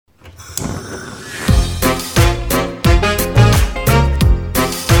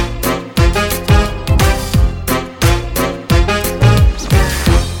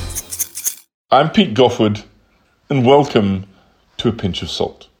I'm Pete Gofford, and welcome to A Pinch of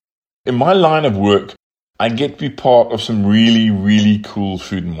Salt. In my line of work, I get to be part of some really cool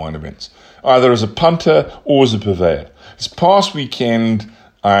food and wine events, either as a punter or as a purveyor. This past weekend,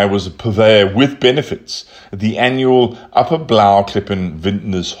 I was a purveyor with benefits at the annual Upper Blauwklippen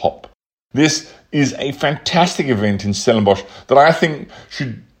Vintners Hop. This is a fantastic event in Stellenbosch that I think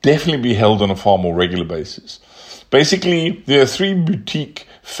should definitely be held on a far more regular basis. Basically, there are 3 boutique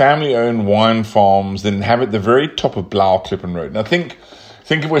family-owned wine farms that inhabit the very top of Blauwklippen Road. Now think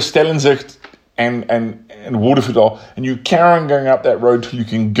of where Stellenzicht and Waterford are, and you carry on going up that road till you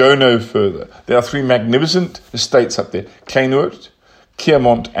can go no further. There are 3 magnificent estates up there: Kleinoord,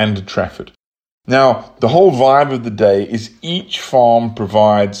 Keermont, and De Trafford. Now, the whole vibe of the day is each farm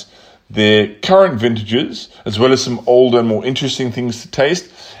provides their current vintages, as well as some older and more interesting things to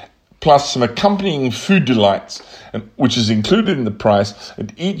taste, plus some accompanying food delights, which is included in the price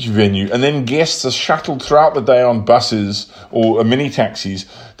at each venue. And then guests are shuttled throughout the day on buses or mini taxis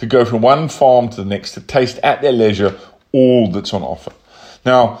to go from one farm to the next to taste at their leisure all that's on offer.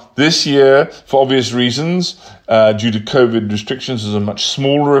 Now, this year, for obvious reasons, due to COVID restrictions, is a much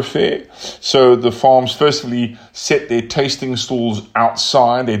smaller affair. So the farms firstly set their tasting stalls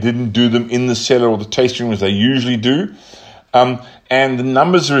outside. They didn't do them in the cellar or the tasting room as they usually do. And the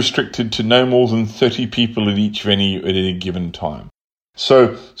numbers are restricted to no more than 30 people at each venue at any given time.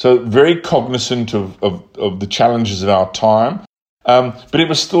 So very cognizant of the challenges of our time, but it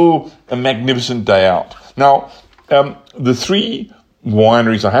was still a magnificent day out. Now, the 3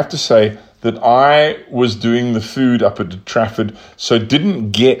 wineries, I have to say that I was doing the food up at De Trafford, so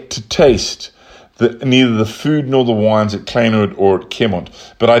didn't get to taste neither the food nor the wines at Kleinoord or at Keermont.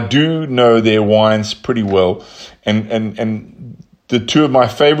 But I do know their wines pretty well, and the 2 of my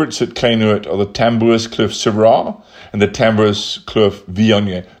favorites at Kleinoord are the Tamboers Kloof Syrah and the Tamboers Kloof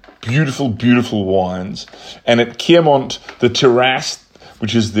Viognier. Beautiful wines. And at Keermont, the Terrasse,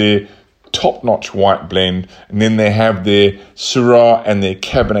 which is their top-notch white blend, and then they have their Syrah and their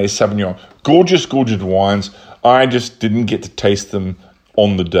Cabernet Sauvignon. Gorgeous wines. I just didn't get to taste them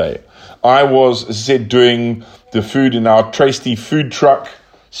on the day. I was, as I said, doing the food in our trusty food truck,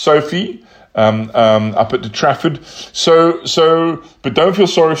 Sophie, up at De Trafford. But don't feel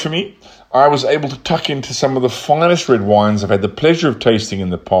sorry for me. I was able to tuck into some of the finest red wines I've had the pleasure of tasting in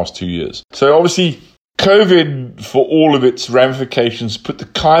the past 2 years. So obviously, COVID, for all of its ramifications, put the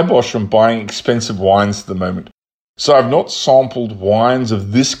kibosh on buying expensive wines at the moment. So I've not sampled wines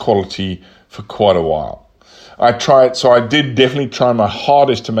of this quality for quite a while. I did definitely try my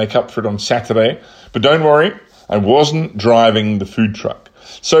hardest to make up for it on Saturday, but don't worry, I wasn't driving the food truck.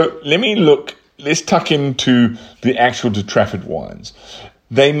 So let's tuck into the actual De Trafford wines.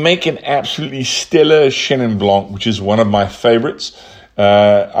 They make an absolutely stellar Chenin Blanc, which is one of my favorites.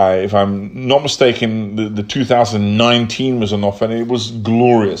 If I'm not mistaken, the 2019 was on offer, and it was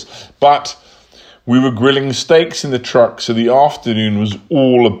glorious. But we were grilling steaks in the truck, so the afternoon was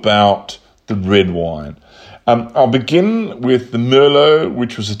all about the red wine. I'll begin with the Merlot,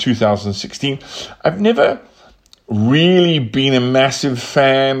 which was a 2016. I've never really been a massive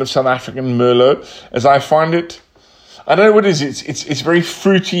fan of South African Merlot, as I find it, I don't know what it is, it's very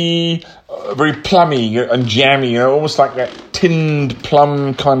fruity, very plummy and jammy, almost like that tinned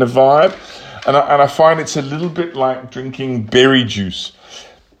plum kind of vibe, and I find it's a little bit like drinking berry juice.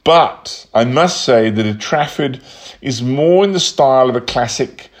 But I must say that De Trafford is more in the style of a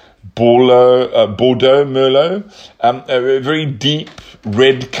classic Bordeaux Merlot, a very deep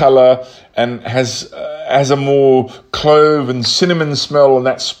red color, and has a more clove and cinnamon smell, and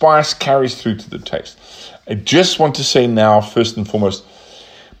that spice carries through to the taste. I just want to say now, first and foremost,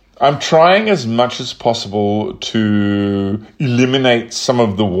 I'm trying as much as possible to eliminate some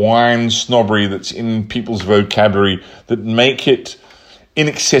of the wine snobbery that's in people's vocabulary that make it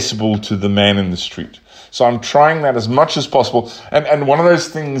inaccessible to the man in the street. So I'm trying that as much as possible. And one of those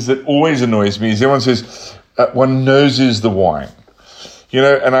things that always annoys me is everyone says, one noses the wine.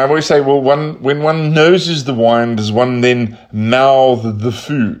 And I always say, well, when one noses the wine, does one then mouth the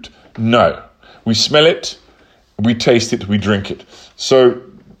food? No. We smell it, we taste it, we drink it. So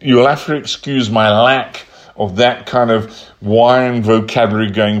you'll have to excuse my lack of that kind of wine vocabulary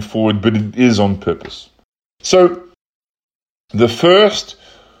going forward, but it is on purpose. So the first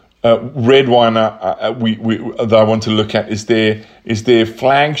red wine that I want to look at is their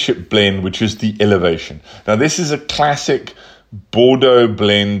flagship blend, which is the Elevation. Now, this is a classic Bordeaux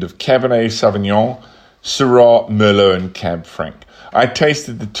blend of Cabernet Sauvignon, Syrah, Merlot, and Cab Franc. I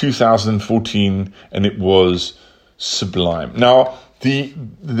tasted the 2014, and it was sublime. Now, The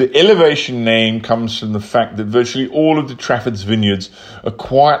elevation name comes from the fact that virtually all of the Trafford's vineyards are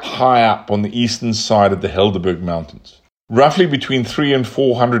quite high up on the eastern side of the Helderberg Mountains, roughly between 300 and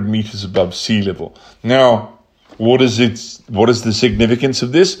 400 meters above sea level. Now, what is the significance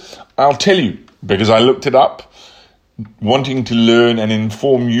of this? I'll tell you, because I looked it up, wanting to learn and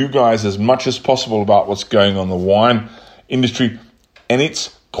inform you guys as much as possible about what's going on in the wine industry, and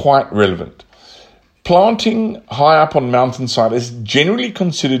it's quite relevant. Planting high up on mountainside is generally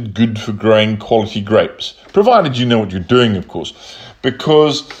considered good for growing quality grapes, provided you know what you're doing, of course,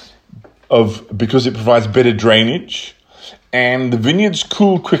 because it provides better drainage, and the vineyards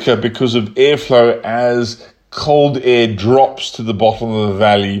cool quicker because of airflow as cold air drops to the bottom of the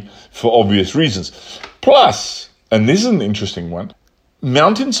valley for obvious reasons. Plus, and this is an interesting one,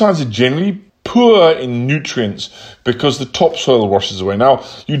 mountainsides are generally poor in nutrients because the topsoil washes away. Now,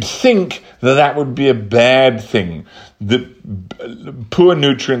 you'd think that would be a bad thing, that poor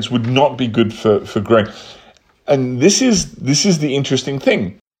nutrients would not be good for growing. And this is the interesting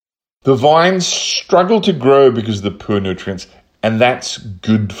thing. The vines struggle to grow because of the poor nutrients, and that's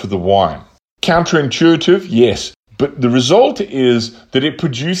good for the wine. Counterintuitive, yes, but the result is that it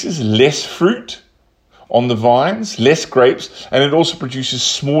produces less fruit on the vines, less grapes, and it also produces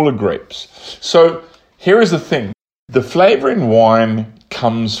smaller grapes. So here is the thing. The flavor in wine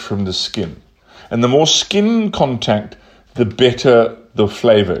comes from the skin. And the more skin contact, the better the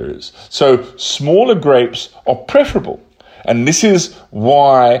flavor is. So smaller grapes are preferable. And this is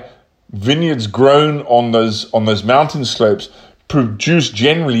why vineyards grown on those mountain slopes produce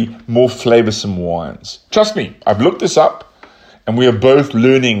generally more flavorsome wines. Trust me, I've looked this up, and we are both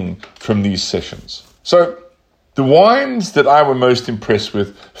learning from these sessions. So the wines that I were most impressed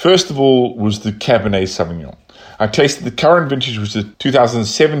with, first of all, was the Cabernet Sauvignon. I tasted the current vintage, which was the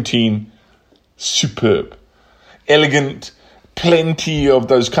 2017, superb. Elegant, plenty of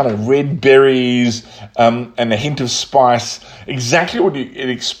those kind of red berries and a hint of spice. Exactly what you'd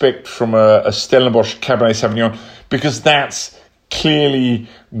expect from a Stellenbosch Cabernet Sauvignon, because that's clearly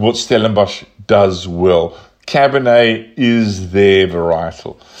what Stellenbosch does well. Cabernet is their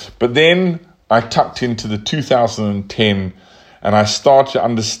varietal. But then I tucked into the 2010 and I started to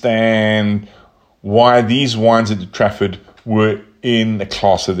understand why these wines at the Trafford were in a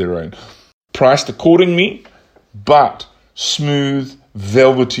class of their own. Priced accordingly, but smooth,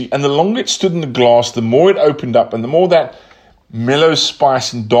 velvety, and the longer it stood in the glass, the more it opened up and the more that mellow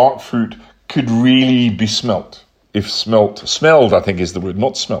spice and dark fruit could really be smelt. If smelled, I think is the word,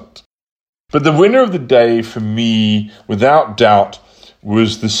 not smelt. But the winner of the day for me, without doubt,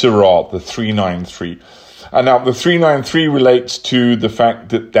 was the Syrah, the 393. And now the 393 relates to the fact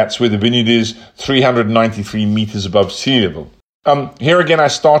that that's where the vineyard is, 393 meters above sea level. Here again, I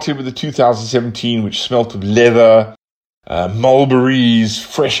started with the 2017, which smelt of leather, mulberries,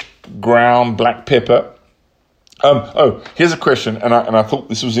 fresh ground black pepper. Here's a question, and I thought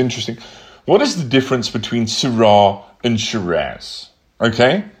this was interesting. What is the difference between Syrah and Shiraz?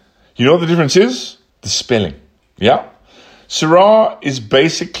 Okay, you know what the difference is? The spelling. Yeah. Syrah is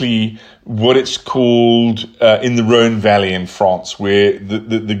basically what it's called in the Rhone Valley in France, where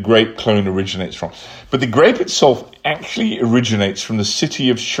the grape clone originates from. But the grape itself actually originates from the city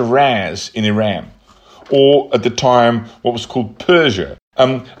of Shiraz in Iran, or at the time what was called Persia.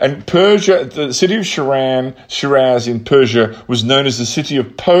 And Persia, the city of Shiraz in Persia, was known as the city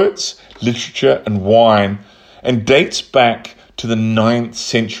of poets, literature, and wine, and dates back to the 9th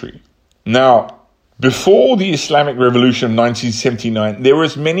century. Now, before the Islamic Revolution of 1979, there were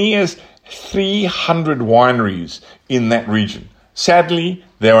as many as 300 wineries in that region. Sadly,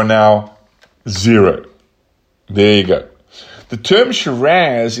 there are now 0. There you go. The term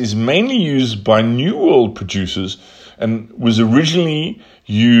Shiraz is mainly used by New World producers and was originally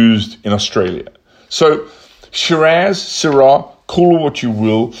used in Australia. So Shiraz, Syrah, call it what you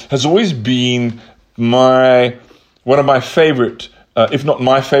will, has always been one of my favorite, if not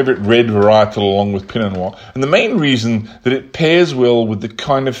my favorite red varietal along with Pinot Noir. And the main reason that it pairs well with the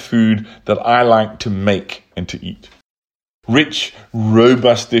kind of food that I like to make and to eat. Rich,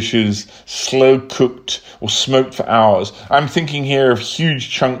 robust dishes, slow cooked or smoked for hours. I'm thinking here of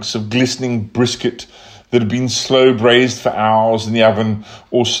huge chunks of glistening brisket that have been slow braised for hours in the oven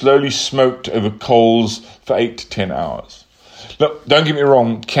or slowly smoked over coals for 8 to 10 hours. Look, don't get me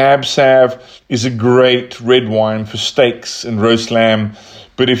wrong, Cab Sav is a great red wine for steaks and roast lamb,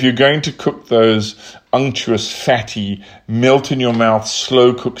 but if you're going to cook those unctuous, fatty, melt in your mouth,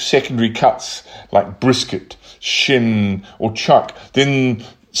 slow cooked secondary cuts like brisket, shin or chuck, then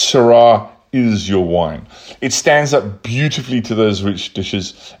Syrah is your wine. It stands up beautifully to those rich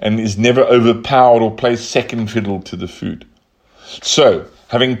dishes and is never overpowered or plays second fiddle to the food. So,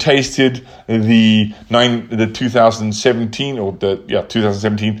 having tasted the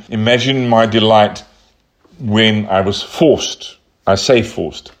 2017, imagine my delight when I was forced, I say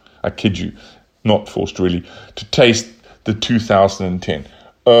forced, I kid you, not forced really, to taste the 2010.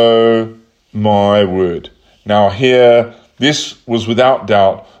 Oh my word. Now here, this was without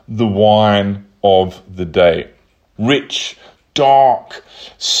doubt the wine of the day. Rich, dark,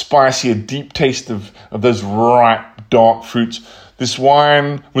 spicy, a deep taste of those ripe, dark fruits. This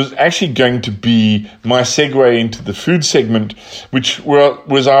wine was actually going to be my segue into the food segment, where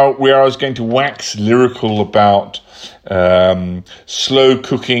I was going to wax lyrical about slow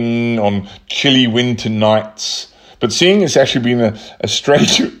cooking on chilly winter nights. But seeing it's actually been a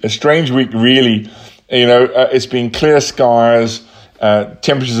strange week, really. It's been clear skies,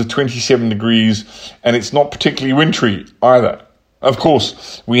 temperatures of 27 degrees, and it's not particularly wintry either. Of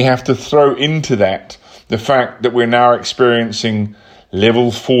course, we have to throw into that the fact that we're now experiencing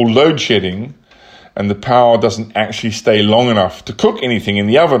level 4 load shedding, and the power doesn't actually stay long enough to cook anything in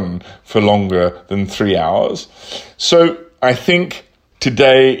the oven for longer than 3 hours. So I think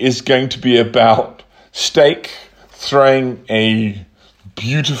today is going to be about steak, throwing a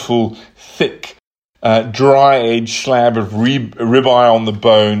beautiful, thick, dry-aged slab of ribeye on the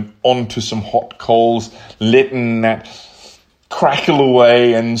bone onto some hot coals, letting that crackle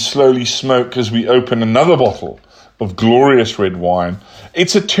away and slowly smoke as we open another bottle of glorious red wine.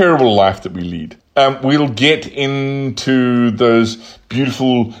 It's a terrible life that we lead. We'll get into those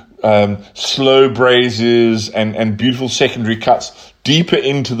beautiful slow braises and beautiful secondary cuts deeper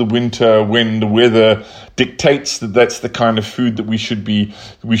into the winter when the weather dictates that that's the kind of food that we should be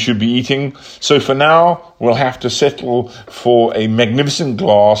eating. So for now, we'll have to settle for a magnificent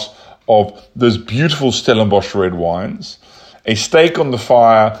glass of those beautiful Stellenbosch red wines, a steak on the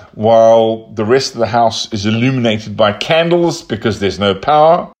fire while the rest of the house is illuminated by candles because there's no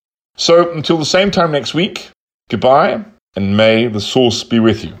power. So until the same time next week, goodbye, and may the sauce be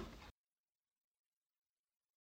with you.